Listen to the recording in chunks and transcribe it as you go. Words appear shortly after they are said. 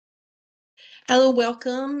Hello,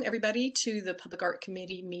 welcome everybody to the Public Art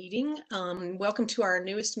Committee meeting. Welcome to our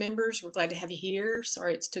newest members. We're glad to have you here.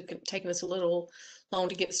 Sorry it's taken us a little long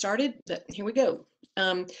to get started, but here we go.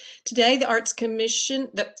 Today, the Arts Commission,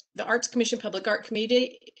 the Arts Commission Public Art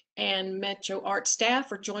Committee and Metro Art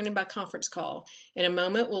staff are joining by conference call. In a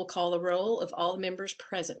moment, we'll call the roll of all the members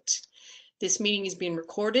present. This meeting is being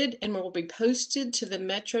recorded and will be posted to the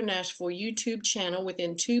Metro Nashville YouTube channel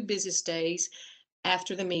within 2 business days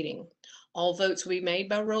after the meeting. All votes will be made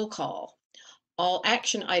by roll call. All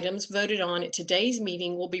action items voted on at today's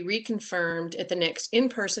meeting will be reconfirmed at the next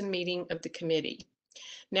in-person meeting of the committee.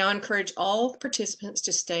 Now I encourage all participants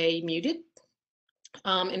to stay muted.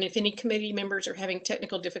 And if any committee members are having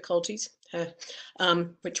technical difficulties,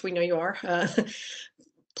 which we know you are,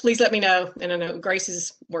 please let me know. And I know Grace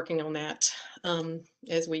is working on that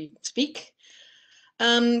as we speak.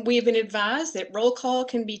 We have been advised that roll call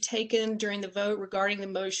can be taken during the vote regarding the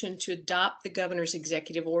motion to adopt the governor's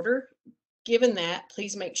executive order. Given that,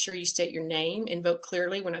 please make sure you state your name and vote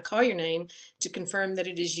clearly when I call your name to confirm that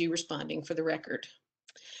it is you responding for the record.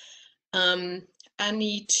 I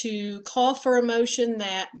need to call for a motion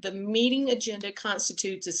that the meeting agenda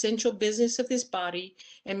constitutes essential business of this body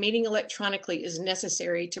and meeting electronically is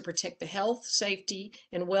necessary to protect the health, safety,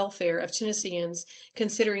 and welfare of Tennesseans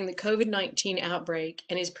considering the COVID-19 outbreak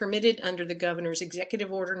and is permitted under the governor's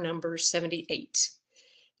executive order number 78.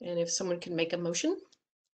 And if someone can make a motion.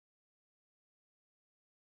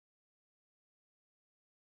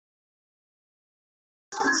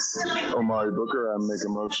 Omari Booker, I make a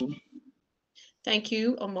motion. Thank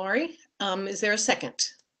you, Omari. Is there a second?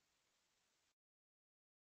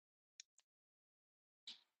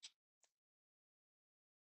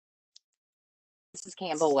 This is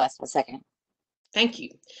Campbell West, a second. Thank you.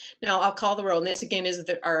 Now I'll call the roll. And this again is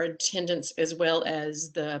our attendance as well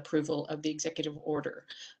as the approval of the executive order.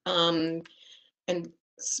 And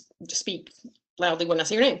speak loudly when I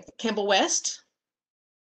say your name. Campbell West.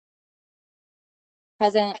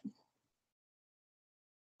 Present.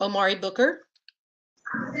 Omari Booker.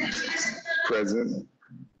 Present.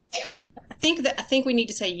 I think we need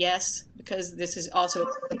to say yes because this is also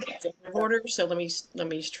an executive order. So let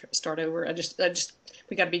me start over.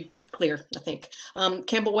 We got to be clear. I think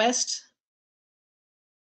Campbell West.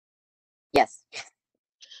 Yes.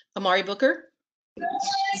 Omari Booker.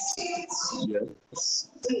 Yes.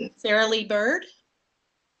 Sarah Lee Bird.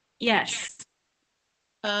 Yes.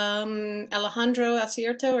 Alejandro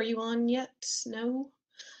Acierto, are you on yet? No.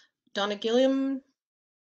 Donna Gilliam,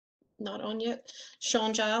 not on yet.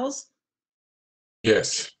 Sean Giles.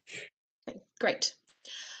 Yes. Okay, great.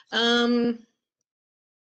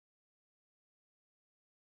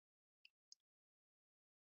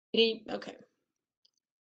 Okay.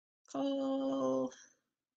 Call.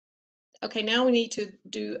 Okay, now we need to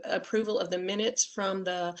do approval of the minutes from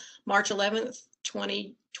the March 11th,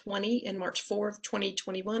 2020 and March 4th,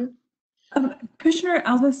 2021. Commissioner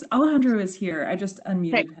Alejandro is here. I just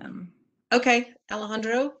unmuted him. Okay,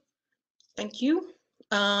 Alejandro, thank you.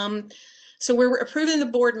 So we're approving the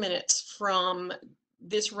board minutes from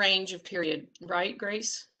this range of period, right,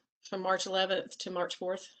 Grace? From March 11th to March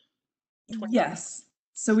 4th? Yes.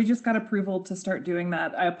 So we just got approval to start doing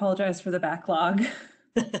that. I apologize for the backlog.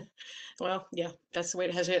 Well, yeah, that's the way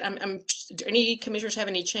it has it. Do any commissioners have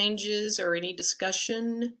any changes or any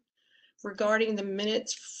discussion regarding the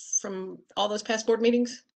minutes from all those past board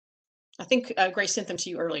meetings? I think Grace sent them to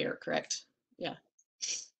you earlier, correct? Yeah.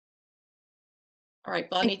 All right,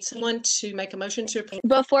 well, I need someone to make a motion to approve.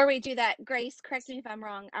 Before we do that, Grace, correct me if I'm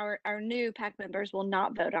wrong, our new PAC members will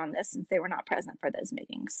not vote on this since they were not present for those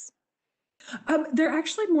meetings. They're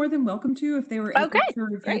actually more than welcome to if they were able to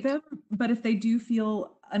review them. But if they do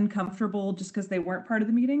feel uncomfortable just because they weren't part of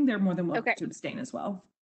the meeting, they're more than welcome to abstain as well.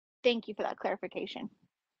 Thank you for that clarification.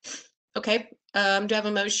 Okay, do I have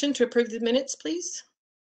a motion to approve the minutes, please?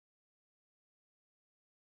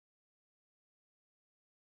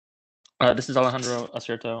 This is Alejandro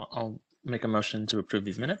Acierto. I'll make a motion to approve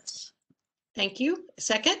these minutes. Thank you.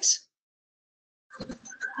 Second?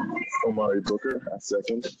 Omari Booker, I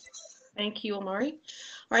second. Thank you, Omari.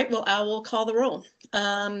 All right, well, I will call the roll.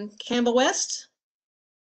 Campbell West?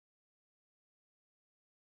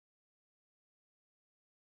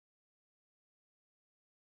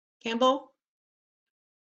 Campbell?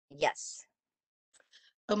 Yes.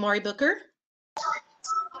 Omari Booker?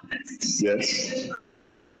 Yes.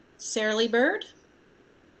 Sarah Lee Bird?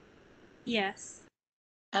 Yes.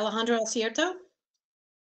 Alejandro Acierto?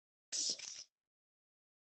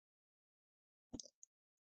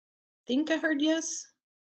 Think I heard yes.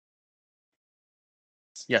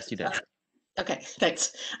 Yes, you did. Okay,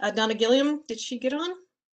 thanks. Donna Gilliam, did she get on?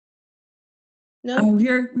 No?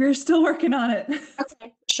 Oh, we're still working on it.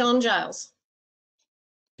 Okay. Sean Giles.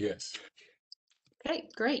 Yes. Okay,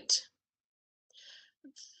 great. I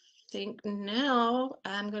think now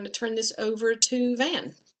I'm going to turn this over to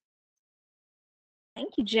Van.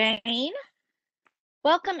 Thank you, Jane.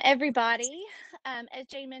 Welcome, everybody. As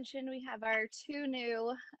Jane mentioned, we have our two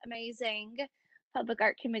new amazing Public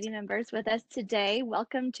Art Committee members with us today.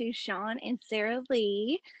 Welcome to Sean and Sarah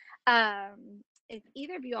Lee. If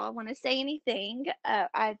either of you all want to say anything,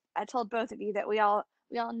 I told both of you that we all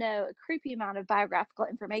know a creepy amount of biographical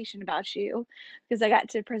information about you because I got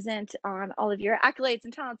to present on all of your accolades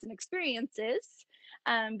and talents and experiences.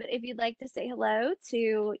 But if you'd like to say hello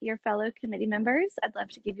to your fellow committee members, I'd love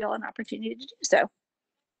to give you all an opportunity to do so.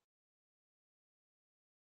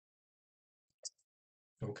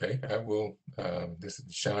 Okay, I will. This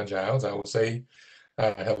is Sean Giles. I will say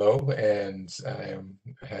hello, and I am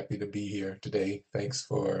happy to be here today. Thanks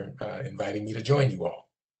for inviting me to join you all.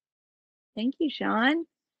 Thank you, Sean.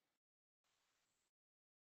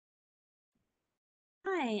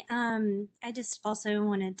 Hi, I just also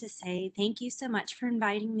wanted to say thank you so much for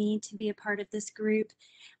inviting me to be a part of this group.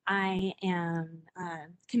 I am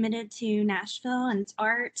committed to Nashville and its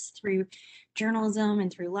arts through journalism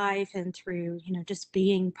and through life and through, just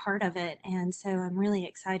being part of it. And so I'm really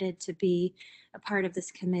excited to be a part of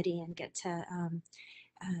this committee and get to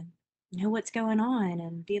know what's going on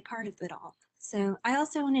and be a part of it all. So I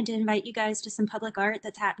also wanted to invite you guys to some public art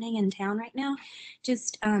that's happening in town right now.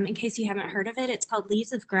 Just in case you haven't heard of it, it's called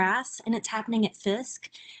Leaves of Grass, and it's happening at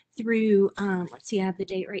Fisk through, let's see, I have the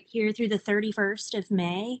date right here, through the 31st of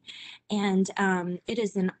May. And it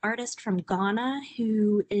is an artist from Ghana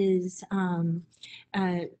who is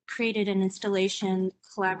created an installation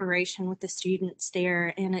collaboration with the students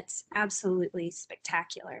there, and it's absolutely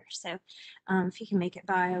spectacular. So if you can make it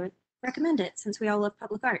by, I would recommend it since we all love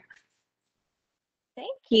public art.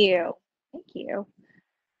 Thank you. Thank you.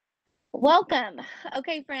 Welcome.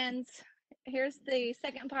 Okay, friends, here's the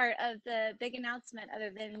second part of the big announcement other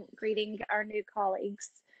than greeting our new colleagues.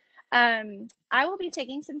 I will be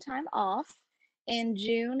taking some time off in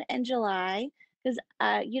June and July because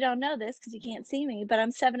you don't know this because you can't see me, but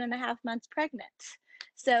I'm 7.5 months pregnant.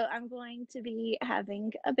 So I'm going to be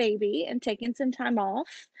having a baby and taking some time off.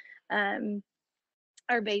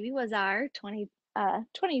 Our baby was our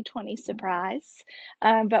 2020 surprise,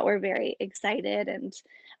 but we're very excited, and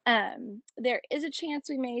there is a chance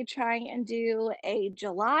we may try and do a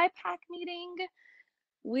July PAC meeting.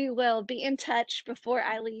 We will be in touch before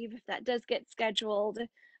I leave if that does get scheduled,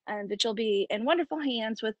 but you'll be in wonderful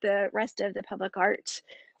hands with the rest of the public art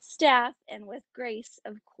staff and with Grace,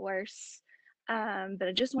 of course. But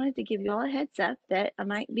I just wanted to give you all a heads up that I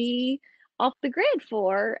might be off the grid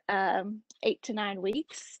for 8 to 9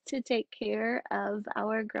 weeks to take care of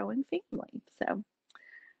our growing family. So,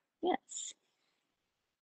 yes.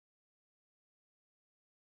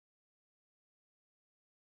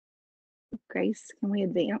 Grace, can we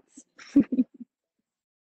advance?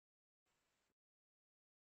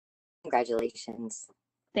 Congratulations.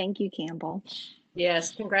 Thank you, Campbell.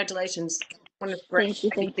 Yes, congratulations. One of great.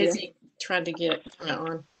 Thank you. Busy trying to get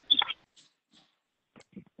on.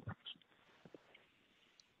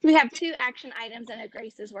 We have 2 action items. I know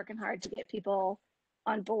Grace is working hard to get people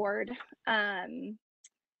on board. I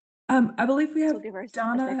believe we have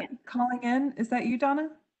Donna calling in. Is that you, Donna?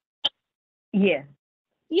 Yes.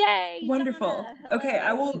 Yay! Wonderful. Donna, okay,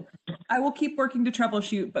 I will keep working to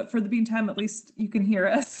troubleshoot, but for the meantime, at least you can hear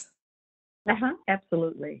us.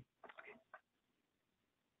 Absolutely.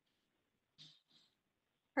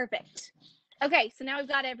 Perfect. Okay, so now we've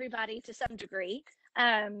got everybody to some degree.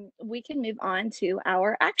 We can move on to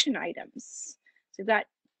our action items. So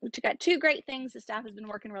we've got 2 great things the staff has been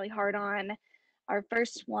working really hard on. Our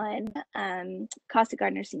first one, Costa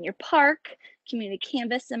Gardner Senior Park, Community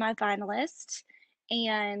Canvas semifinalist,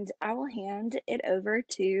 and I will hand it over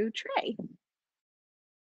to Trey.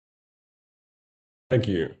 Thank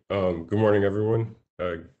you. Good morning, everyone.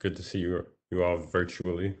 Good to see you all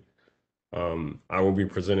virtually. I will be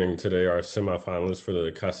presenting today our semifinalists for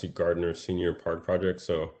the Costa Gardner Senior Park project.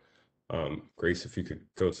 So, Grace, if you could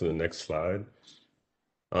go to the next slide.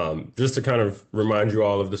 Just to kind of remind you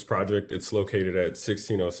all of this project, it's located at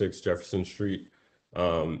 1606 Jefferson Street,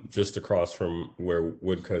 just across from where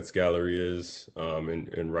Woodcuts Gallery is,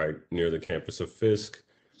 and right near the campus of Fisk.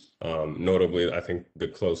 Notably, I think the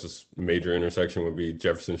closest major intersection would be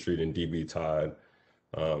Jefferson Street and DB Todd.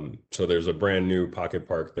 So there's a brand new pocket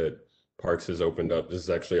park that Parks has opened up. This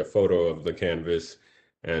is actually a photo of the canvas,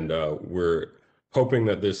 and we're hoping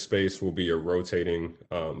that this space will be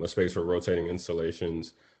a space for rotating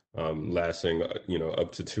installations, lasting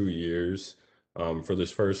up to 2 years. For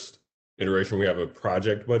this first iteration, we have a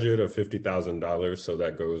project budget of $50,000. So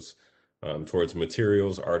that goes towards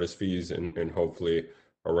materials, artist fees, and hopefully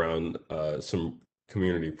around some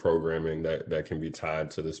community programming that can be tied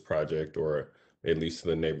to this project or at least to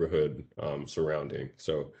the neighborhood surrounding.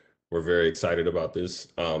 So we're very excited about this.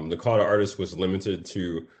 The call to artists was limited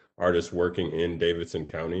to artists working in Davidson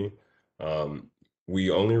County.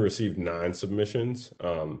 We only received 9 submissions,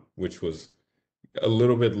 which was a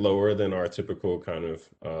little bit lower than our typical kind of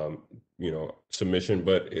submission,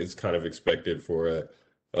 but it's kind of expected for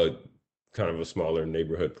a kind of a smaller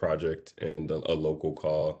neighborhood project and a local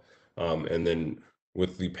call. And then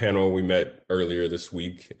with the panel, we met earlier this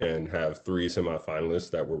week and have 3 semifinalists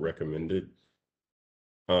that were recommended.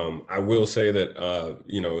 I will say that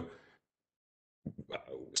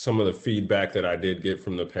some of the feedback that I did get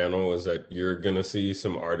from the panel is that you're going to see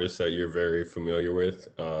some artists that you're very familiar with.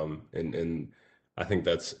 And I think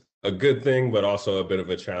that's a good thing, but also a bit of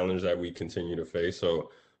a challenge that we continue to face.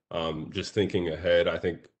 So just thinking ahead, I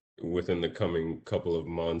think within the coming couple of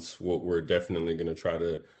months, we're definitely going to try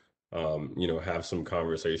to, have some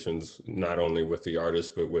conversations, not only with the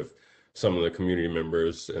artists, but with some of the community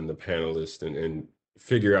members and the panelists and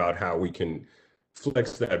figure out how we can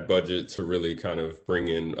flex that budget to really kind of bring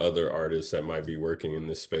in other artists that might be working in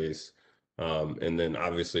this space. And then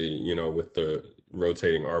obviously, with the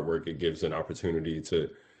rotating artwork, it gives an opportunity to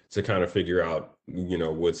kind of figure out,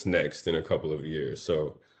 what's next in a couple of years.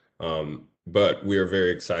 So, but we are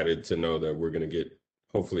very excited to know that we're going to get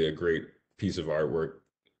hopefully a great piece of artwork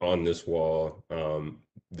on this wall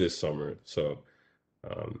this summer. So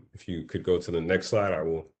if you could go to the next slide, I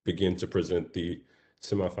will begin to present the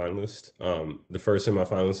semifinalist. The first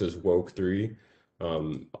semifinalist is Woke 3,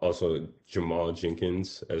 also Jamal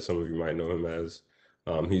Jenkins, as some of you might know him as.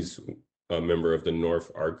 He's a member of the North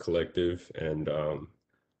Art Collective, and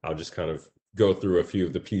I'll just kind of go through a few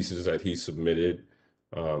of the pieces that he submitted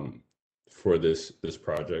for this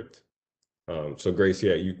project. So Grace,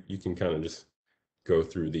 yeah, you can kind of just go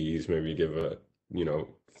through these, maybe give a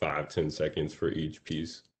 5-10 seconds for each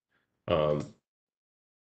piece. And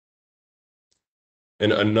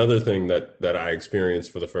another thing that I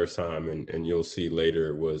experienced for the first time, and you'll see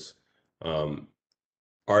later, was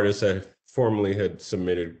artists that formerly had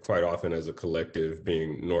submitted quite often as a collective,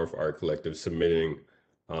 being North Art Collective, submitting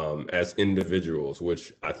as individuals,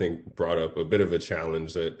 which I think brought up a bit of a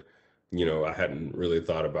challenge that I hadn't really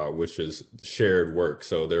thought about, which is shared work.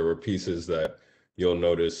 So there were pieces that you'll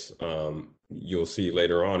notice, you'll see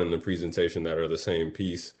later on in the presentation that are the same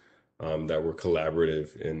piece, that were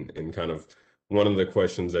collaborative, and kind of one of the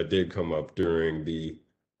questions that did come up during the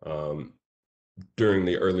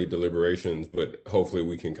early deliberations, but hopefully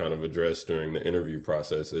we can kind of address during the interview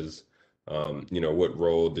process is, what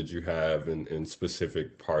role did you have in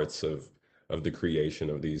specific parts of the creation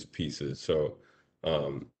of these pieces? So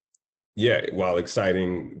yeah, while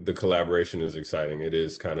exciting, the collaboration is exciting. It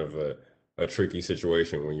is kind of a tricky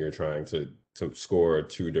situation when you're trying to score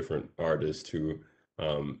 2 different artists who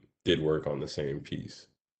did work on the same piece.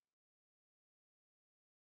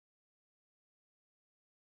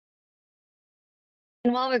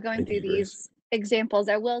 And while we're going Thank through you, Grace. these examples,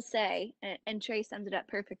 I will say, and Trey summed it up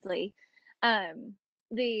perfectly,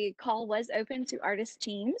 the call was open to artist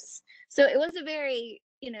teams. So it was a very,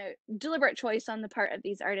 deliberate choice on the part of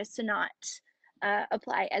these artists to not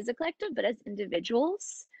apply as a collective, but as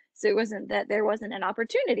individuals. So it wasn't that there wasn't an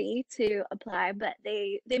opportunity to apply, but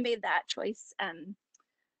they made that choice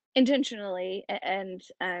intentionally. And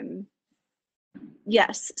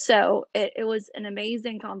yes, so it was an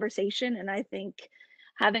amazing conversation. And I think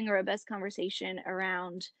having a robust conversation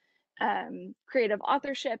around creative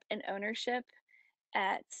authorship and ownership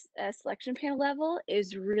at a selection panel level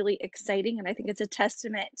is really exciting. And I think it's a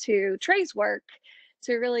testament to Trey's work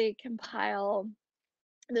to really compile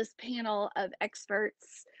this panel of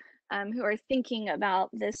experts who are thinking about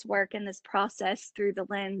this work and this process through the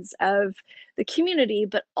lens of the community,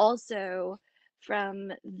 but also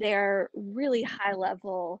from their really high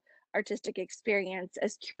level artistic experience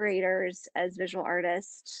as curators, as visual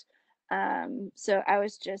artists. So I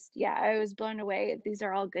was just, I was blown away. These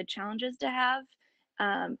are all good challenges to have,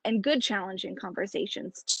 and good challenging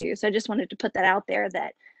conversations too. So I just wanted to put that out there,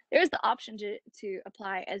 that there's the option to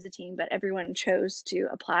apply as a team, but everyone chose to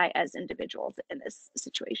apply as individuals in this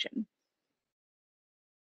situation.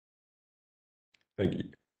 Thank you.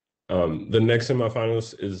 The next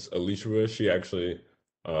semifinalist is Alicia. She actually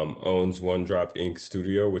owns One Drop Ink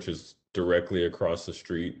Studio, which is directly across the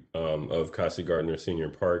street of Cassie Gardner Senior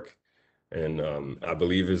Park. And I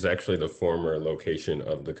believe is actually the former location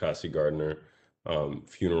of the Cassie Gardner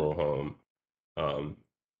funeral home.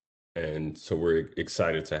 And so we're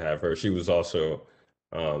excited to have her. She was also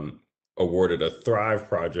awarded a Thrive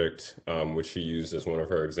project, which she used as one of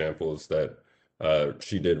her examples that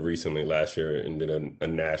she did recently last year and did a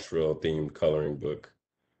Nashville themed coloring book.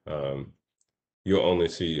 You'll only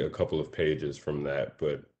see a couple of pages from that,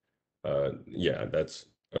 but yeah, that's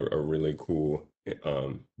a really cool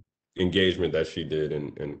engagement that she did,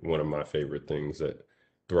 and one of my favorite things that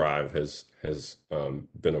Thrive has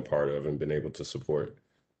been a part of and been able to support.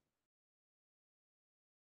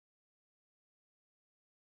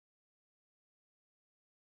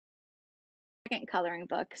 Second coloring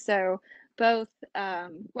book. So both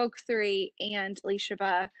Woke 3 and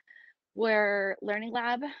Alicia were Learning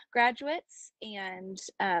Lab graduates, and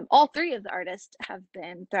all three of the artists have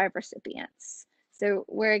been Thrive recipients. So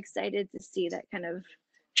we're excited to see that kind of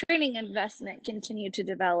training investment continue to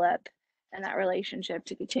develop and that relationship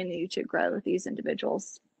to continue to grow with these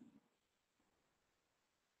individuals.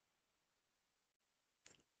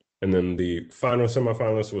 And then the final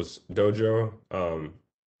semifinalist was Dojo,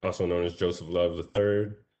 also known as Joseph Love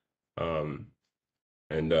III.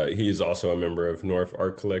 And he is also a member of North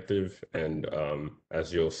Art Collective. And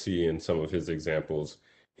as you'll see in some of his examples,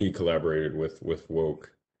 he collaborated with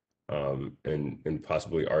Woke and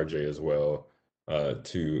possibly RJ as well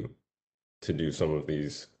to do some of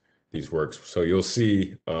these works. So you'll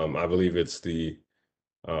see, I believe it's the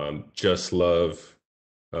Just Love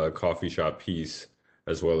coffee shop piece,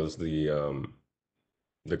 as well as the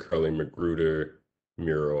Curly Magruder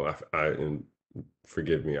mural. And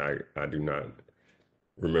forgive me, I do not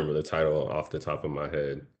remember the title off the top of my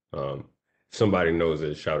head. Somebody knows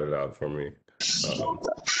it, shout it out for me.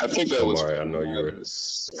 I think that was Omari, I know you were.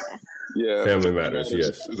 Yeah, Family Matters,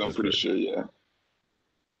 yes. I'm pretty sure, yeah.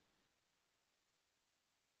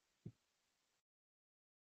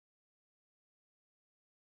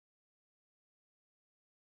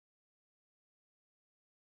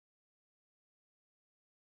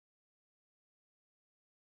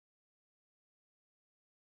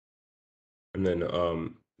 And then,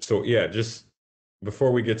 so yeah, just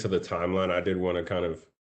before we get to the timeline, I did want to kind of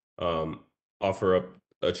offer up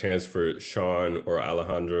a chance for Sean or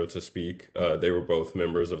Alejandro to speak. They were both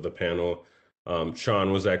members of the panel.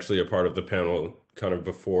 Sean was actually a part of the panel kind of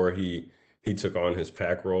before he took on his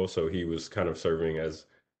PAC role, so he was kind of serving as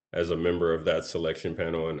a member of that selection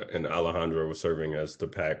panel, and Alejandro was serving as the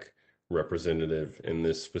PAC representative in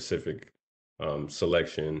this specific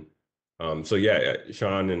selection. So yeah,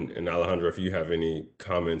 Sean and Alejandro, if you have any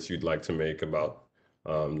comments you'd like to make about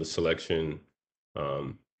the selection,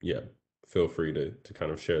 yeah, feel free to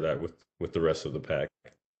kind of share that with the rest of the pack.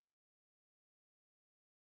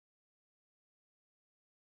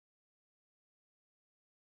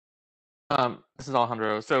 This is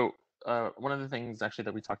Alejandro. So one of the things actually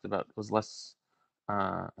that we talked about was less,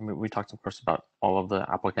 I mean, we talked of course about all of the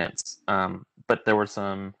applicants, but there were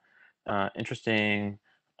some interesting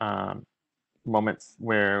moments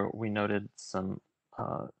where we noted some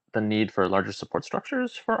the need for larger support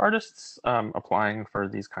structures for artists applying for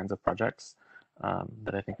these kinds of projects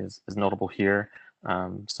that I think is notable here.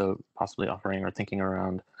 So possibly offering or thinking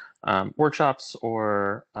around workshops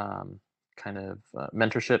or kind of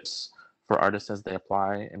mentorships for artists as they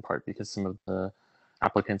apply, in part because some of the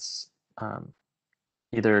applicants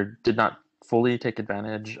either did not fully take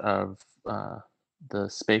advantage of the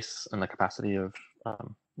space and the capacity of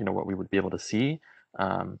what we would be able to see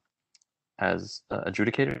as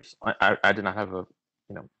adjudicators. I did not have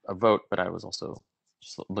a vote, but I was also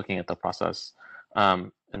just looking at the process,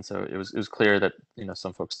 and so it was clear that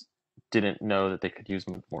some folks didn't know that they could use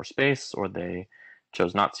more space, or they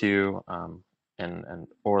chose not to,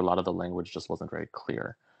 or a lot of the language just wasn't very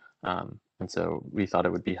clear. And so we thought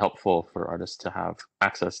it would be helpful for artists to have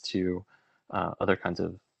access to other kinds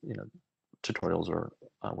of tutorials or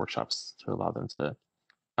workshops to allow them to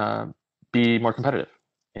be more competitive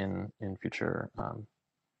in future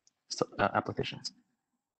applications.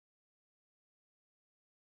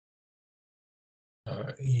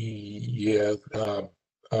 Yeah,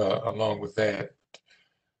 along with that,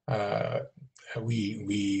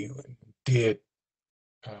 we did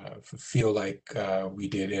feel like we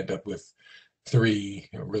did end up with 3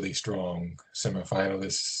 really strong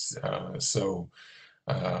semifinalists. So,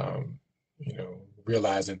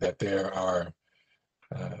 realizing that there are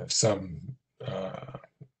some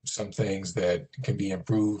things that can be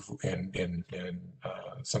improved in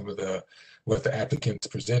some of what the applicants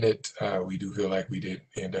presented, we do feel like we did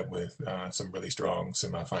end up with some really strong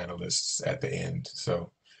semifinalists at the end.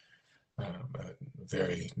 So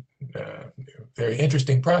very very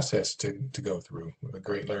interesting process to go through, a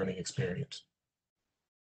great learning experience.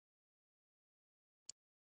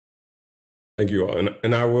 Thank you all.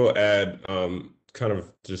 And I will add, kind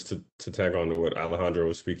of just to tag on to what Alejandro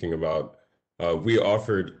was speaking about, we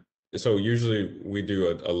offered, so usually we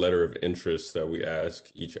do a letter of interest that we ask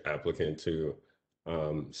each applicant to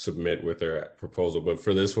submit with their proposal. But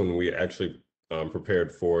for this one, we actually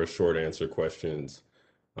prepared 4 short answer questions.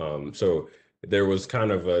 So there was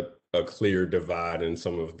kind of a clear divide in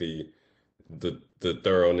some of the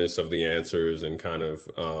thoroughness of the answers and kind of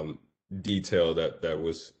detail that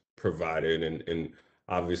was provided, and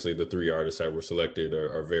obviously the 3 artists that were selected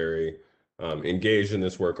are very engaged in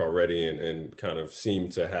this work already, and kind of seem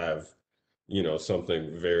to have, you know,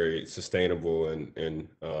 something very sustainable and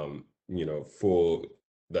you know, full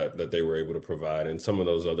that they were able to provide. And some of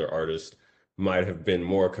those other artists might have been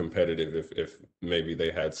more competitive if maybe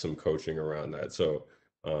they had some coaching around that. So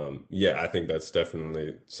yeah, I think that's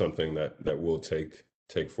definitely something that we'll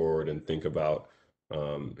take forward and think about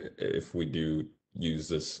if we do use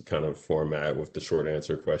this kind of format with the short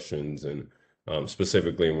answer questions, and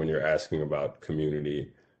specifically when you're asking about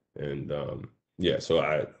community. And yeah, so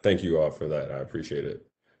I thank you all for that. I appreciate it.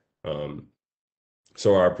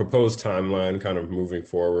 So our proposed timeline kind of moving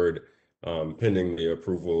forward, pending the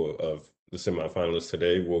approval of the semifinalists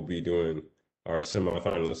today, we'll be doing our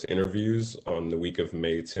semifinalist interviews on the week of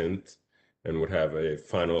May 10th, and would have a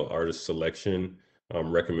final artist selection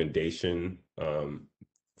recommendation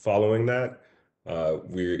following that.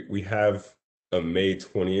 We have a May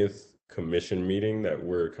 20th commission meeting that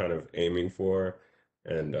we're kind of aiming for.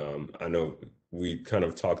 And I know we kind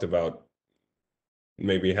of talked about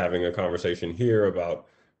maybe having a conversation here about,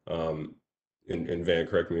 and Van,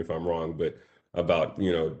 correct me if I'm wrong, but about,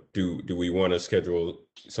 you know, do we want to schedule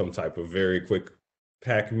some type of very quick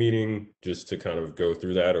PAC meeting just to kind of go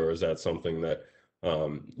through that? Or is that something that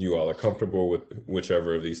you all are comfortable with,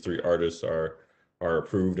 whichever of these 3 artists are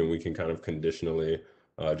approved, and we can kind of conditionally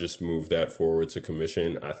just move that forward to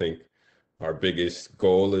commission? I think our biggest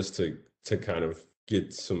goal is to kind of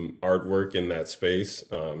get some artwork in that space.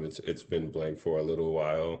 It's been blank for a little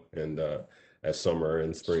while, and as summer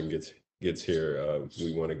and spring gets here,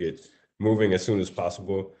 we want to get moving as soon as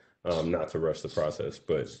possible, not to rush the process,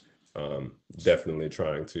 but definitely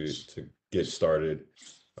trying to get started.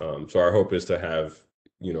 So our hope is to have,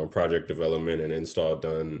 you know, project development and install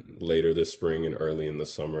done later this spring and early in the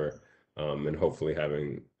summer, and hopefully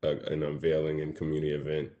having an unveiling and community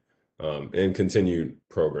event, and continued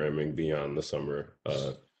programming beyond the summer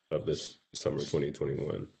of this summer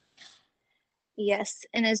 2021. Yes,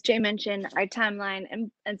 and as Jay mentioned, our timeline,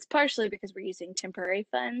 and it's partially because we're using temporary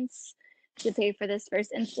funds to pay for this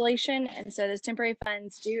first installation, and so those temporary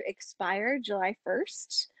funds do expire July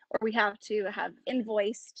 1st, or we have to have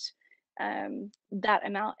invoiced that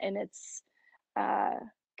amount in its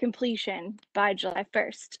completion by July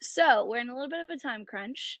 1st. So we're in a little bit of a time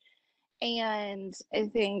crunch, and I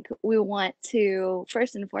think we want to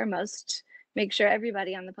first and foremost make sure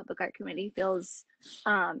everybody on the Public Art Committee feels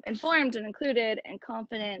informed and included and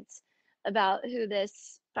confident about who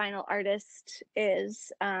this final artist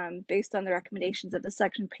is, based on the recommendations of the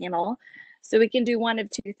selection panel. So we can do one of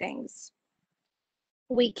 2 things.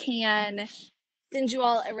 We can send you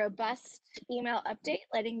all a robust email update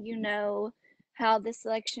letting you know how the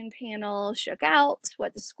selection panel shook out,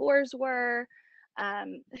 what the scores were,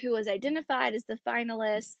 who was identified as the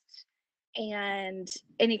finalist, and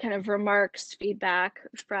any kind of remarks, feedback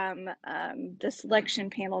from the selection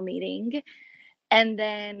panel meeting. And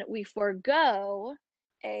then we forego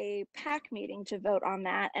a PAC meeting to vote on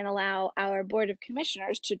that and allow our Board of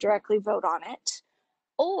Commissioners to directly vote on it.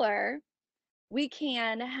 Or we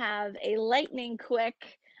can have a lightning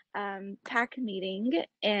quick PAC meeting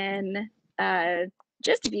in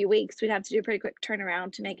just a few weeks. We'd have to do a pretty quick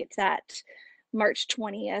turnaround to make it to that March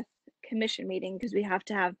 20th commission meeting, because we have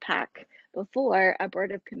to have PAC before a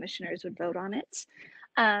Board of Commissioners would vote on it.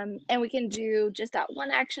 And we can do just that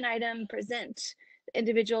one action item, present the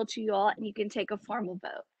individual to you all, and you can take a formal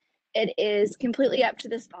vote. It is completely up to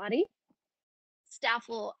this body. Staff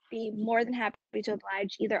will be more than happy to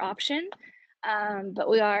oblige either option, but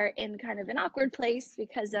we are in kind of an awkward place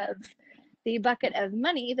because of the bucket of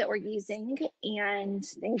money that we're using, and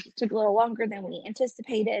things took a little longer than we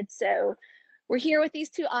anticipated. So we're here with these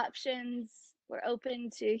 2 options. We're open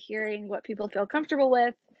to hearing what people feel comfortable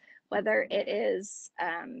with, whether it is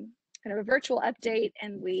kind of a virtual update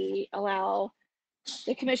and we allow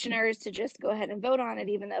the commissioners to just go ahead and vote on it,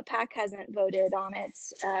 even though PAC hasn't voted on it,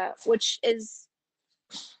 which is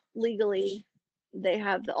legally, they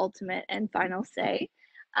have the ultimate and final say.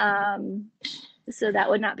 So that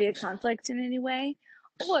would not be a conflict in any way.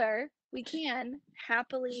 Or we can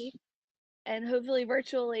happily and hopefully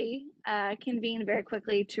virtually convene very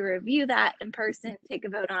quickly to review that in person, take a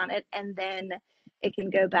vote on it, and then it can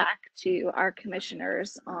go back to our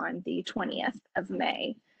commissioners on the 20th of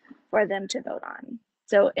May for them to vote on.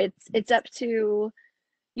 So it's up to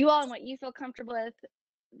you all and what you feel comfortable with.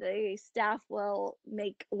 The staff will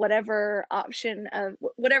make whatever of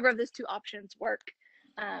those two options work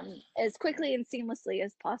as quickly and seamlessly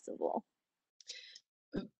as possible.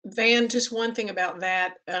 Van, just one thing about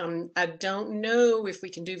that. I don't know if we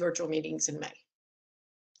can do virtual meetings in May.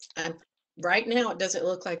 Right now, it doesn't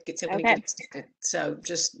look like it's going to get extended. So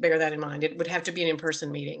just bear that in mind. It would have to be an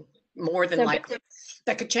in-person meeting, more than likely.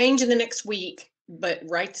 That could change in the next week, but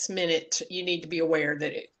right this minute, you need to be aware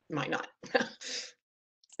that it might not.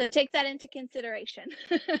 So take that into consideration.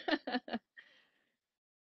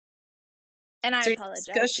 And I apologize.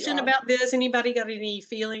 Discussion about this. Anybody got any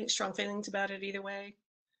strong feelings about it either way?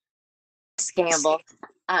 Campbell,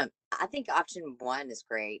 I think option 1 is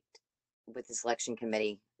great with the selection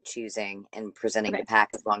committee choosing and presenting the pack,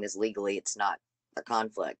 as long as legally it's not a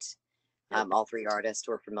conflict. All 3 artists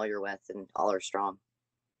we're familiar with and all are strong.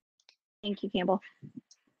 Thank you, Campbell.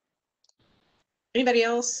 Anybody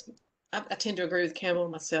else? I tend to agree with Campbell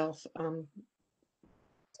myself. And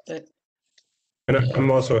I'm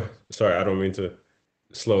also sorry, I don't mean to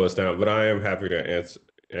slow us down, but I am happy to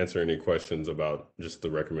answer any questions about just the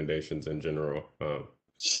recommendations in general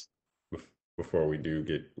before we do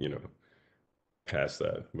get past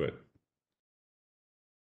that. But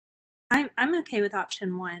I'm okay with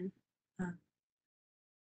option 1.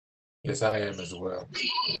 Yes, I am as well.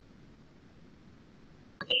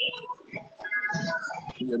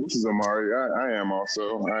 Yeah, this is Amari. I am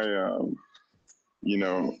also. I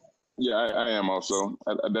am also.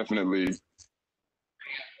 I definitely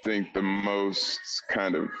think the most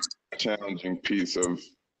kind of challenging piece of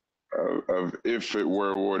if it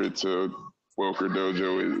were awarded to Wilker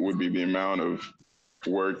Dojo, it would be the amount of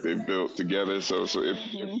work they built together. So if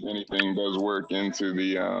anything does work into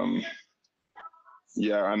the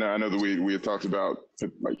I know that we had talked about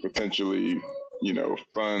like potentially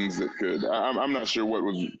funds that could. I'm not sure what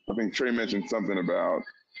was. I think Trey mentioned something about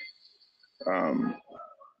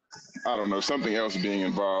I don't know, something else being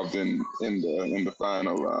involved in the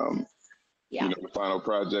final the final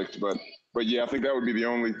project. But yeah, I think that would be the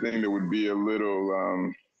only thing that would be a little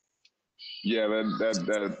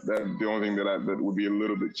that the only thing that would be a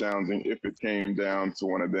little bit challenging if it came down to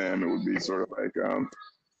one of them. It would be sort of like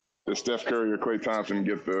the Steph Curry or Klay Thompson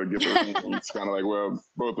get the ring. It's kind of like, well,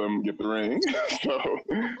 both of them get the ring.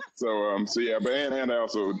 so yeah, but and I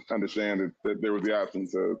also understand that there was the option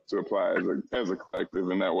to apply as a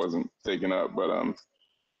collective, and that wasn't taken up. But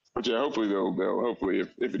yeah, hopefully they'll hopefully if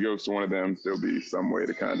it goes to one of them, there'll be some way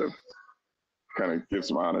to kind of give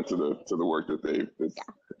some honor to the work that they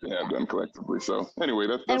have done collectively. So anyway,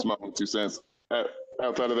 that's my own 2 cents.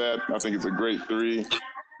 Outside of that, I think it's a great 3.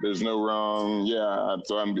 There's no wrong. Yeah,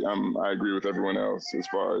 so I agree with everyone else as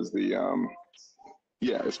far as the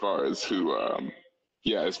as far as who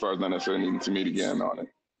as far as not necessarily needing to meet again on it.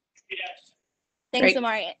 Thanks,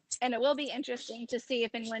 Amari. And it will be interesting to see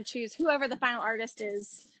if anyone chooses whoever the final artist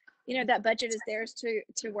is. That budget is theirs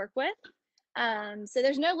to work with. So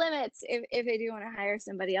there's no limits if they do want to hire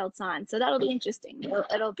somebody else on. So that'll be interesting.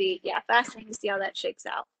 It'll be fascinating to see how that shakes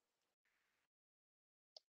out.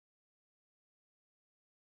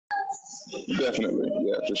 Definitely,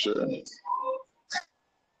 yeah, for sure.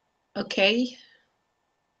 Okay.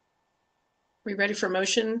 We ready for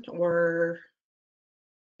motion, or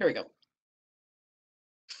here we go.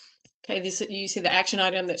 Okay, you see the action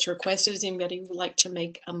item that's requested. Does anybody would like to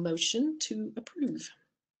make a motion to approve?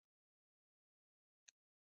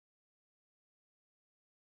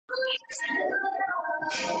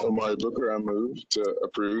 Omari Booker, I move to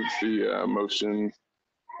approve the motion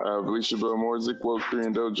of Alicia Morzik, Woke 3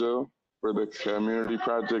 and Dojo for the community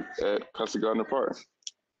project at Casa Gardner Park.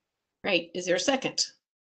 Great. Is there a second?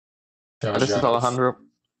 This is Alejandro.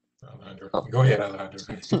 Go ahead,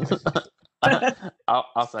 Alejandro.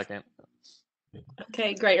 I'll second.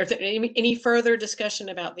 Okay, great. Are there any further discussion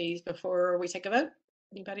about these before we take a vote?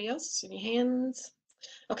 Anybody else? Any hands?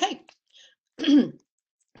 Okay.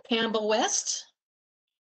 Campbell West.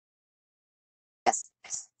 Yes.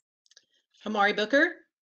 Amari Booker.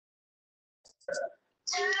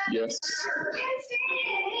 Yes.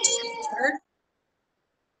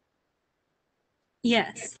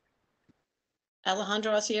 Yes.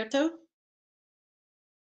 Alejandro Acierto.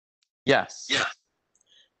 Yes.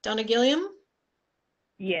 Donna Gilliam.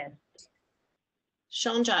 Yes.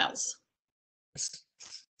 Sean Giles.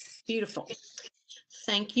 Beautiful.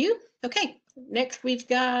 Thank you. Okay, next we've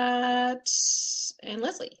got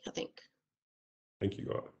Leslie, I think. Thank you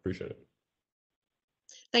all. Appreciate it.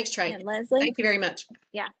 Thanks, Trey. And Leslie? Thank you very much.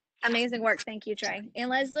 Yeah, amazing work. Thank you, Trey. And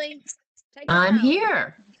Leslie, take it I'm home.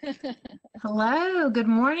 here. Hello, good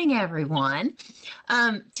morning, everyone.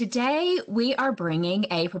 Today we are bringing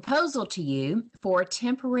a proposal to you for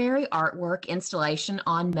temporary artwork installation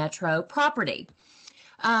on Metro property.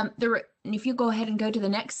 If you go ahead and go to the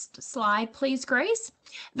next slide, please, Grace.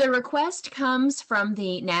 The request comes from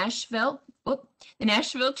the Nashville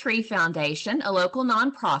Tree Foundation, a local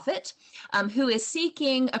nonprofit, who is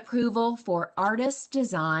seeking approval for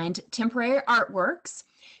artist-designed temporary artworks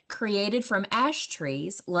created from ash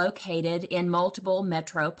trees located in multiple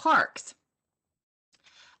metro parks.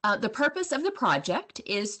 The purpose of the project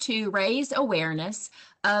is to raise awareness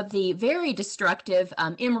of the very destructive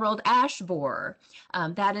emerald ash borer.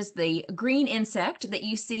 That is the green insect that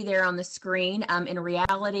you see there on the screen. In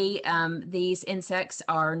reality, these insects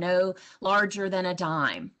are no larger than a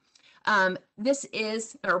dime.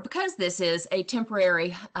 Because this is a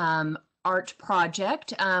temporary art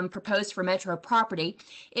project proposed for Metro property,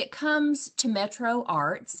 it comes to Metro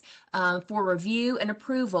Arts for review and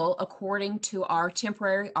approval according to our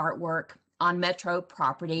temporary artwork on Metro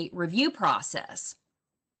property review process.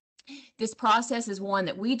 This process is one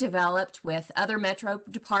that we developed with other Metro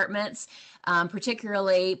departments,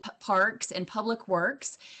 particularly parks and public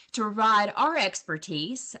works, to provide our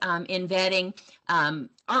expertise in vetting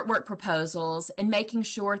artwork proposals and making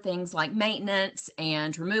sure things like maintenance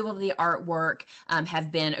and removal of the artwork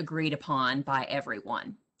have been agreed upon by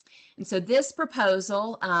everyone. And so this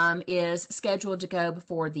proposal is scheduled to go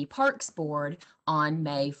before the Parks Board on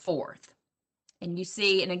May 4th. And you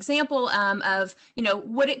see an example of,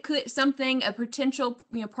 what it could, a potential,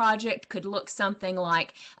 project could look something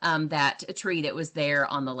like that tree that was there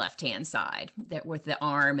on the left-hand side, that with the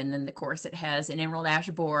arm, and then of course it has an emerald ash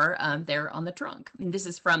borer there on the trunk. And this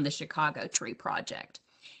is from the Chicago Tree Project.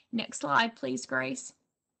 Next slide, please, Grace.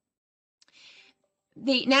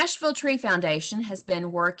 The Nashville Tree Foundation has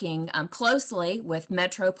been working closely with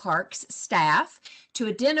Metro Parks staff to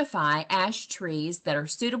identify ash trees that are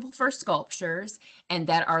suitable for sculptures and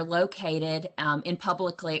that are located in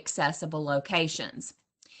publicly accessible locations.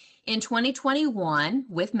 In 2021,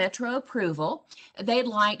 with Metro approval, they'd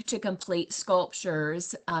like to complete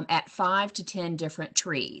sculptures at 5 to 10 different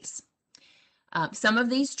trees. Some of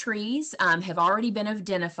these trees have already been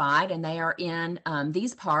identified, and they are in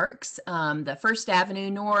these parks. The First Avenue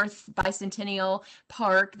North Bicentennial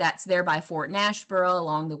Park, that's there by Fort Nashboro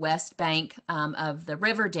along the west bank of the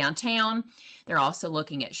river downtown. They're also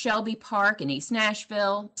looking at Shelby Park in East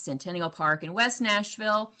Nashville, Centennial Park in West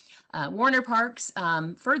Nashville, Warner Parks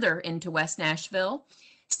further into West Nashville,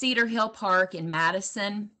 Cedar Hill Park in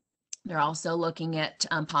Madison. They're also looking at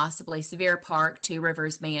possibly Sevier Park, Two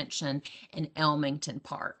Rivers Mansion, and Elmington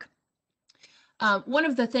Park. One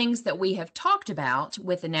of the things that we have talked about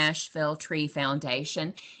with the Nashville Tree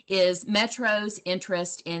Foundation is Metro's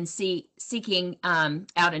interest in seeking out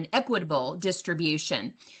an equitable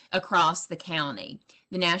distribution across the county.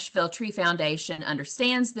 The Nashville Tree Foundation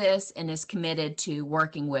understands this and is committed to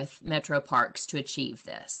working with Metro Parks to achieve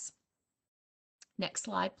this. Next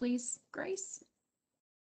slide, please, Grace.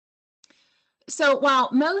 So while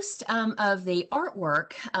most of the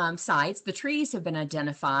artwork sites, the trees have been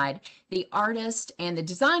identified, the artist and the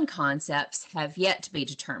design concepts have yet to be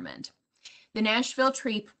determined. The Nashville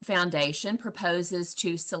Tree Foundation proposes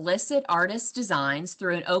to solicit artist designs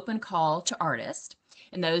through an open call to artists,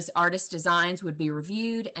 and those artist designs would be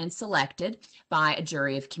reviewed and selected by a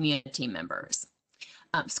jury of community members.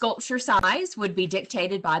 Sculpture size would be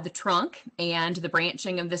dictated by the trunk and the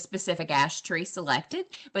branching of the specific ash tree selected,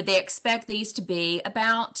 but they expect these to be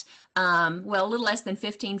about, a little less than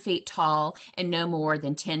 15 feet tall and no more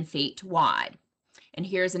than 10 feet wide. And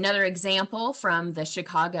here's another example from the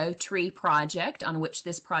Chicago Tree Project on which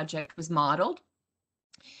this project was modeled.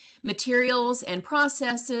 Materials and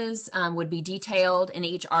processes would be detailed in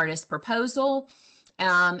each artist's proposal.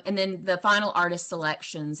 And then the final artist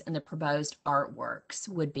selections and the proposed artworks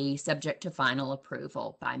would be subject to final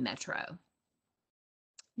approval by Metro.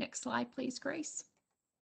 Next slide, please, Grace.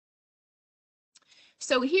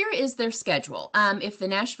 So here is their schedule. If the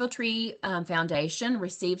Nashville Tree Foundation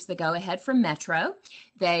receives the go-ahead from Metro,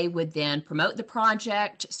 they would then promote the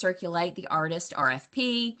project, circulate the artist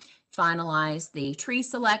RFP, finalize the tree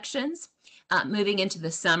selections. Moving into the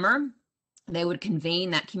summer, they would convene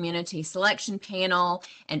that community selection panel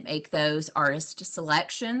and make those artist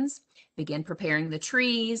selections, begin preparing the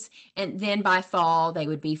trees, and then by fall, they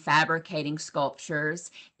would be fabricating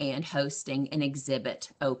sculptures and hosting an exhibit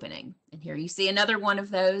opening. And here you see another one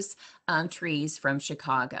of those trees from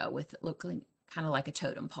Chicago with looking kind of like a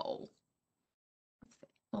totem pole.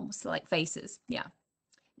 almost like faces. Yeah.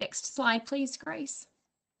 Next slide, please, Grace.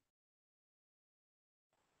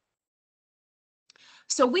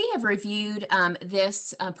 So we have reviewed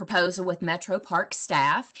this proposal with Metro Park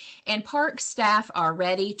staff, and Park staff are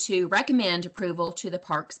ready to recommend approval to the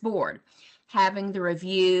Parks Board. Having the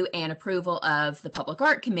review and approval of the Public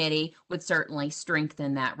Art Committee would certainly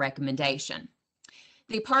strengthen that recommendation.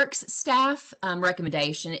 The Parks staff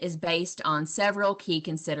recommendation is based on several key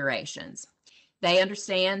considerations. They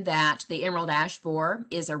understand that the emerald ash borer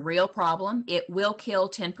is a real problem. It will kill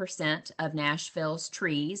 10% of Nashville's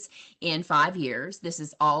trees in 5 years. This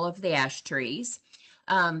is all of the ash trees.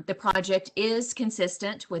 The project is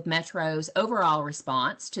consistent with Metro's overall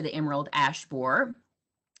response to the emerald ash borer.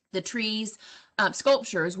 The trees,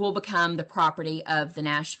 sculptures will become the property of the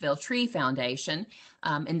Nashville Tree Foundation,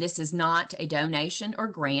 and this is not a donation or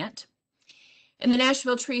grant. And the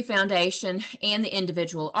Nashville Tree Foundation and the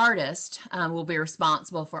individual artist will be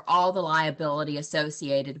responsible for all the liability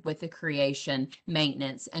associated with the creation,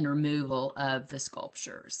 maintenance, and removal of the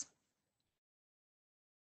sculptures.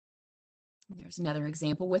 There's another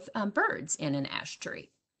example with birds in an ash tree.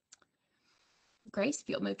 Grace, if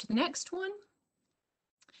you'll move to the next one.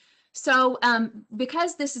 So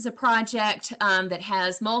because this is a project that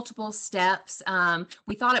has multiple steps,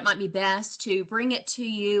 we thought it might be best to bring it to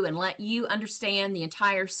you and let you understand the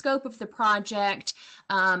entire scope of the project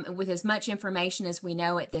with as much information as we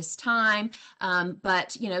know at this time.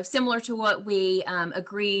 But, you know, similar to what we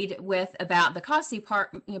agreed with about the Kasi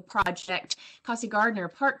Park project, Kasi Gardner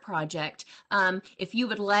Park project, if you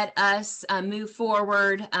would let us move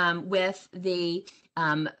forward with the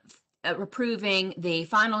approving the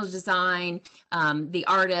final design, the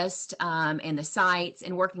artist, and the sites,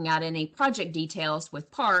 and working out any project details with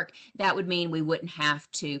Park, that would mean we wouldn't have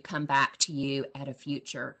to come back to you at a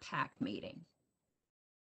future PAC meeting.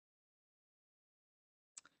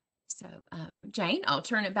 So, Jane, I'll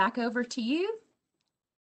turn it back over to you.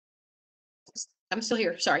 I'm still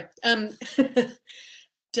here, sorry.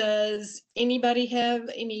 Does anybody have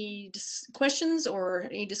any questions or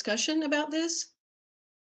any discussion about this?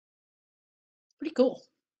 Pretty cool.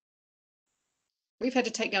 We've had to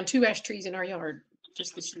take down 2 ash trees in our yard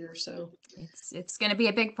just this year, so it's going to be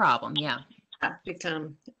a big problem. Yeah, big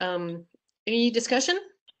time. Any discussion?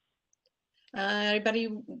 Anybody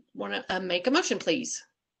want to make a motion, please?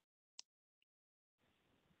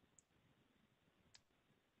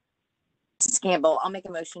 Mrs. Campbell, I'll make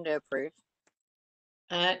a motion to approve.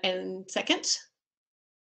 And second?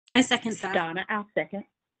 I second that. Donna, I'll second.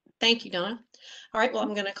 Thank you, Donna. All right, well,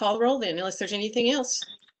 I'm going to call the roll then, unless there's anything else.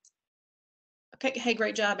 Okay, hey,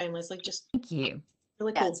 great job, Anne Leslie. Just thank you.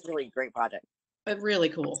 Really cool. It's really a great project. Really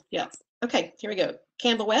cool. Yeah. Okay, here we go.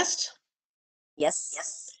 Campbell West. Yes.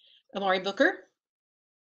 Yes. Amari Booker.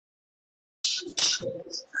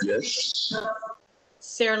 Yes.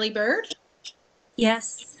 Sarah Lee Bird.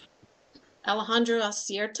 Yes. Alejandro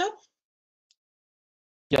Acierto.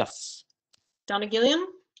 Yes. Donna Gilliam.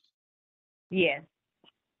 Yes.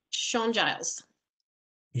 Sean Giles.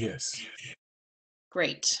 Yes.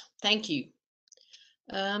 Great. Thank you.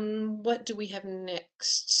 What do we have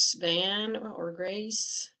next, Van or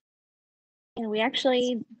Grace? And we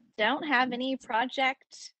actually don't have any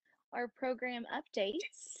project or program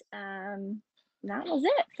updates. That was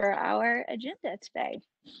it for our agenda today.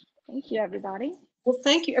 Thank you, everybody. Well,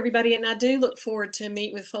 thank you, everybody. And I do look forward to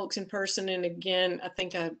meet with folks in person. And again, I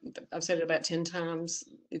think I've said it about 10 times.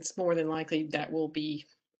 It's more than likely that will be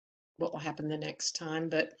what will happen the next time,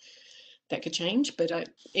 but that could change. But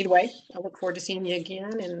either way, I look forward to seeing you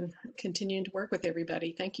again and continuing to work with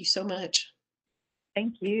everybody. Thank you so much.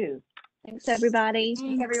 Thank you. Thanks, everybody.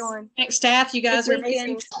 Thanks, everyone. Thanks, staff. You guys are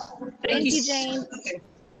amazing. Thank you, Jane.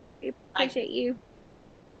 We appreciate you.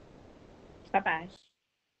 Bye-bye.